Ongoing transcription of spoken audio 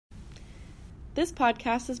This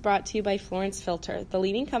podcast is brought to you by Florence Filter, the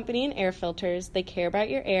leading company in air filters. They care about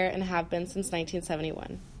your air and have been since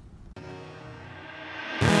 1971.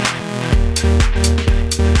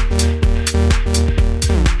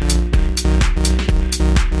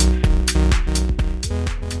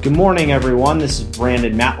 Good morning, everyone. This is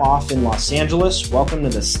Brandon Matloff in Los Angeles. Welcome to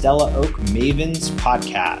the Stella Oak Mavens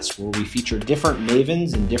podcast, where we feature different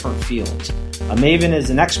mavens in different fields. A maven is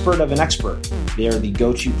an expert of an expert. They are the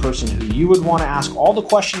go-to person who you would want to ask all the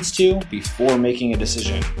questions to before making a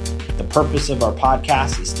decision. The purpose of our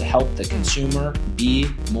podcast is to help the consumer be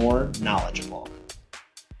more knowledgeable.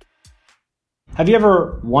 Have you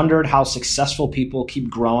ever wondered how successful people keep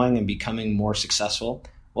growing and becoming more successful?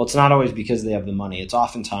 Well, it's not always because they have the money. It's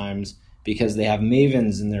oftentimes because they have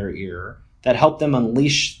mavens in their ear that help them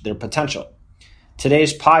unleash their potential.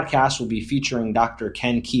 Today's podcast will be featuring Dr.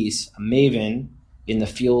 Ken Keis, a maven in the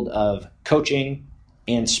field of coaching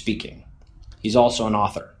and speaking. He's also an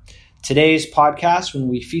author. Today's podcast, when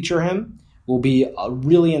we feature him, will be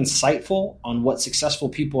really insightful on what successful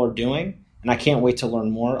people are doing, and I can't wait to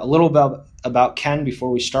learn more. A little about Ken before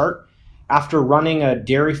we start. After running a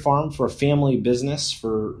dairy farm for a family business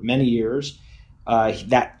for many years,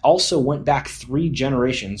 that also went back 3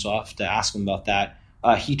 generations, so I'll have to ask him about that.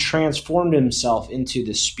 He transformed himself into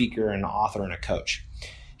the speaker and author and a coach.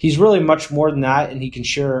 He's really much more than that, and he can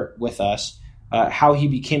share with us how he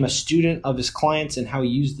became a student of his clients and how he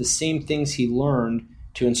used the same things he learned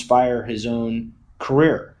to inspire his own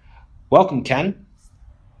career. Welcome, Ken.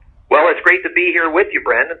 Well, it's great to be here with you,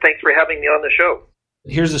 Brandon. Thanks for having me on the show.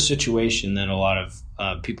 Here's a situation that a lot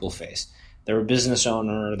of people face. They're a business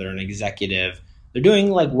owner, they're an executive, they're doing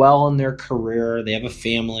well in their career, they have a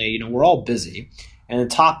family, we're all busy. And the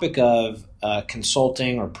topic of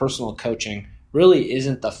consulting or personal coaching really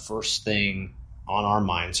isn't the first thing on our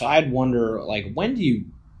mind. So I'd wonder, when do you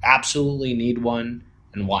absolutely need one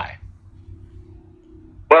and why?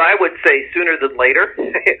 Well, I would say sooner than later.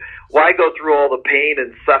 Why go through all the pain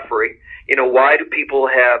and suffering? Why do people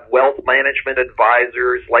have wealth management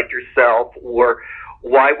advisors like yourself, or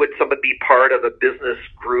why would somebody be part of a business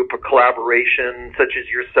group, a collaboration such as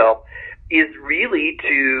yourself, is really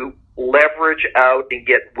to leverage out and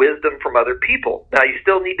get wisdom from other people. Now, you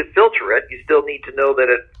still need to filter it. You still need to know that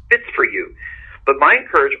it fits for you. But my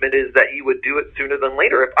encouragement is that you would do it sooner than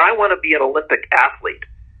later. If I want to be an Olympic athlete,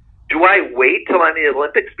 do I wait till I'm in the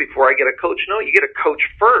Olympics before I get a coach? No, you get a coach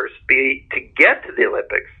first to get to the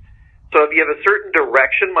Olympics. So if you have a certain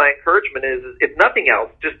direction, my encouragement is, if nothing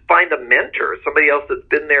else, just find a mentor, somebody else that's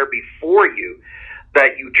been there before you,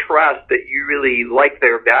 that you trust, that you really like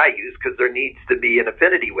their values, because there needs to be an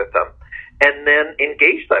affinity with them, and then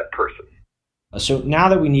engage that person. So now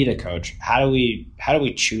that we need a coach, how do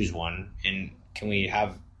we choose one? And can we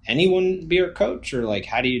have anyone be our coach, or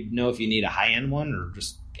how do you know if you need a high-end one or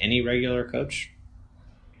just any regular coach?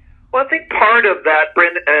 Well, I think part of that,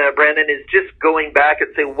 Brandon, is just going back and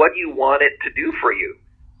say, what do you want it to do for you?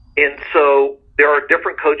 And so there are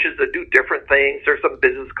different coaches that do different things. There's some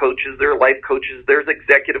business coaches, there are life coaches, there's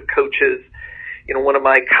executive coaches. One of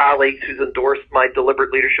my colleagues who's endorsed my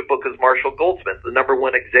Deliberate Leadership book is Marshall Goldsmith, the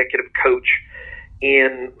 #1 executive coach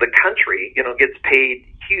in the country, gets paid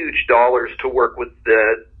huge dollars to work with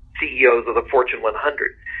the CEOs of the Fortune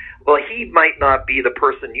 100. Well, he might not be the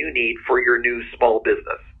person you need for your new small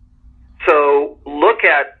business. So look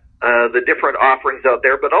at the different offerings out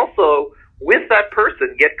there, but also with that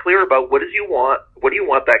person, get clear about what do you want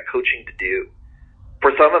that coaching to do.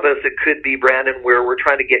 For some of us, it could be, Brandon, where we're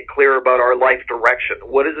trying to get clear about our life direction.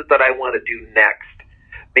 What is it that I want to do next?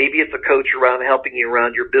 Maybe it's a coach around helping you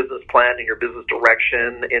around your business plan and your business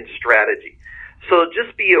direction and strategy. So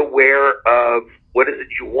just be aware of what is it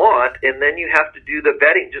you want, and then you have to do the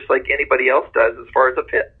vetting just like anybody else does as far as a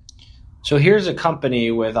fit. So here's a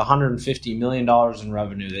company with $150 million in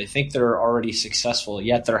revenue. They think they're already successful,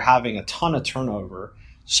 yet they're having a ton of turnover.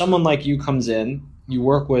 Someone like you comes in, you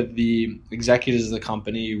work with the executives of the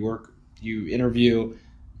company, you interview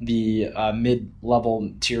the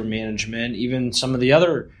mid-level tier management, even some of the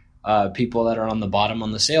other people that are on the bottom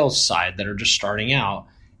on the sales side that are just starting out.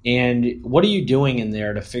 And what are you doing in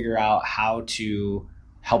there to figure out how to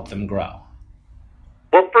help them grow?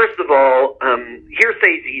 Well, first of all,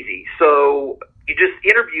 hearsay's easy. So you just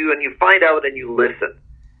interview and you find out and you listen.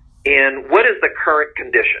 And what is the current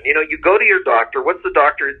condition? You go to your doctor. What's the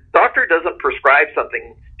doctor? Doctor doesn't prescribe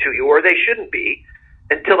something to you, or they shouldn't be,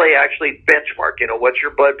 until they actually benchmark. What's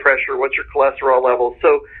your blood pressure? What's your cholesterol level?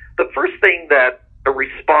 So the first thing that a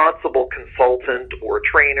responsible consultant or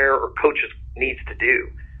trainer or coach needs to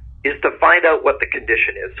do is to find out what the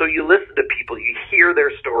condition is. So you listen to people, you hear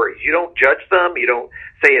their stories. You don't judge them. You don't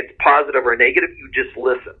say it's positive or negative. You just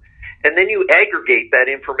listen. And then you aggregate that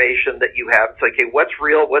information that you have. It's like, okay, what's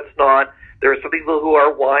real, what's not? There are some people who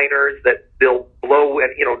are whiners that they'll blow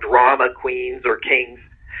at, drama queens or kings.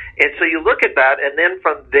 And so you look at that, and then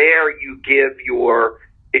from there you give your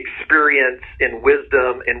experience and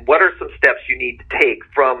wisdom and what are some steps you need to take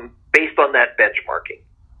based on that benchmarking.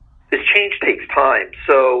 This change takes time,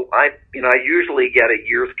 so I usually get a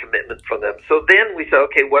year's commitment from them. So then we say,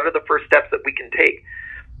 okay, what are the first steps that we can take?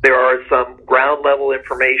 There are some ground level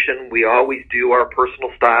information. We always do our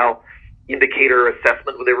personal style indicator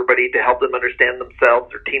assessment with everybody to help them understand themselves,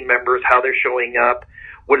 their team members, how they're showing up.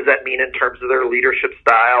 What does that mean in terms of their leadership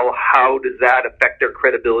style? How does that affect their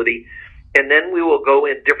credibility? And then we will go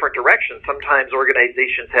in different directions. Sometimes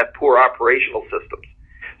organizations have poor operational systems.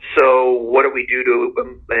 So what do we do to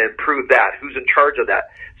improve that? Who's in charge of that?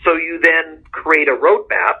 So you then create a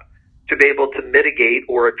roadmap to be able to mitigate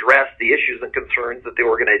or address the issues and concerns that the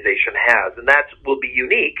organization has. And that will be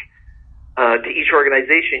unique to each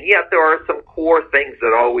organization. Yet there are some core things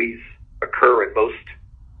that always occur in most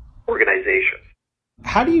organizations.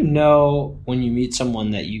 How do you know when you meet someone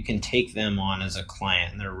that you can take them on as a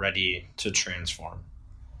client and they're ready to transform?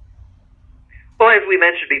 Well, as we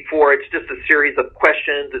mentioned before, it's just a series of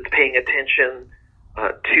questions. It's paying attention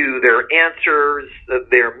to their answers,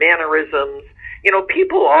 their mannerisms.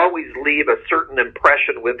 People always leave a certain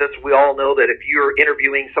impression with us. We all know that if you're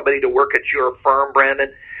interviewing somebody to work at your firm,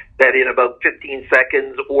 Brandon, that in about 15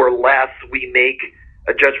 seconds or less, we make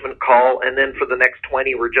a judgment call, and then for the next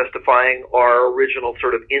 20, we're justifying our original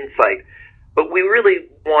sort of insight. But we really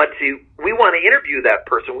want to interview that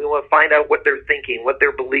person. We want to find out what they're thinking, what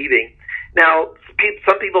they're believing. Now,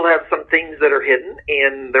 some people have some things that are hidden,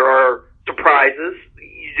 and there are surprises.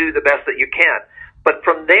 You do the best that you can. But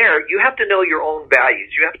from there, you have to know your own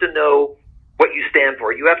values. You have to know what you stand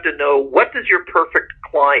for. You have to know, what does your perfect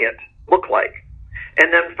client look like?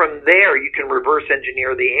 And then from there, you can reverse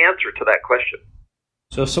engineer the answer to that question.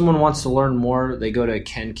 So if someone wants to learn more, they go to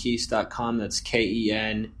kenkeis.com. That's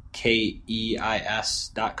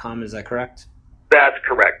KenKeis.com. Is that correct? That's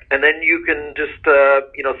correct. And then you can just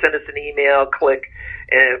send us an email, click,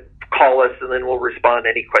 and call us, and then we'll respond to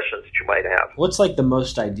any questions that you might have. What's like the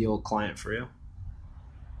most ideal client for you?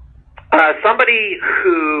 Somebody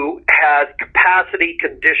who has capacity,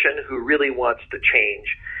 condition, who really wants to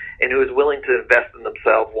change, and who is willing to invest in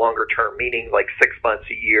themselves longer term, meaning like 6 months,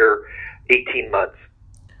 a year, 18 months.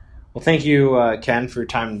 Well, thank you, Ken, for your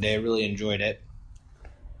time today. I really enjoyed it.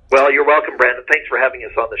 Well, you're welcome, Brandon. Thanks for having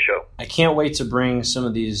us on the show. I can't wait to bring some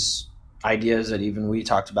of these ideas that even we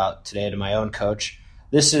talked about today to my own coach.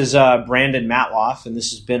 This is Brandon Matloff, and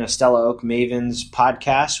this has been a Stella Oak Mavens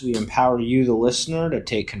podcast. We empower you, the listener, to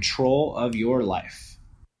take control of your life.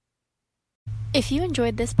 If you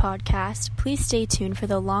enjoyed this podcast, please stay tuned for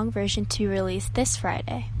the long version to be released this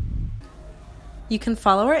Friday. You can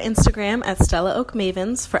follow our Instagram at Stella Oak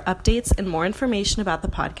Mavens for updates and more information about the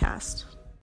podcast.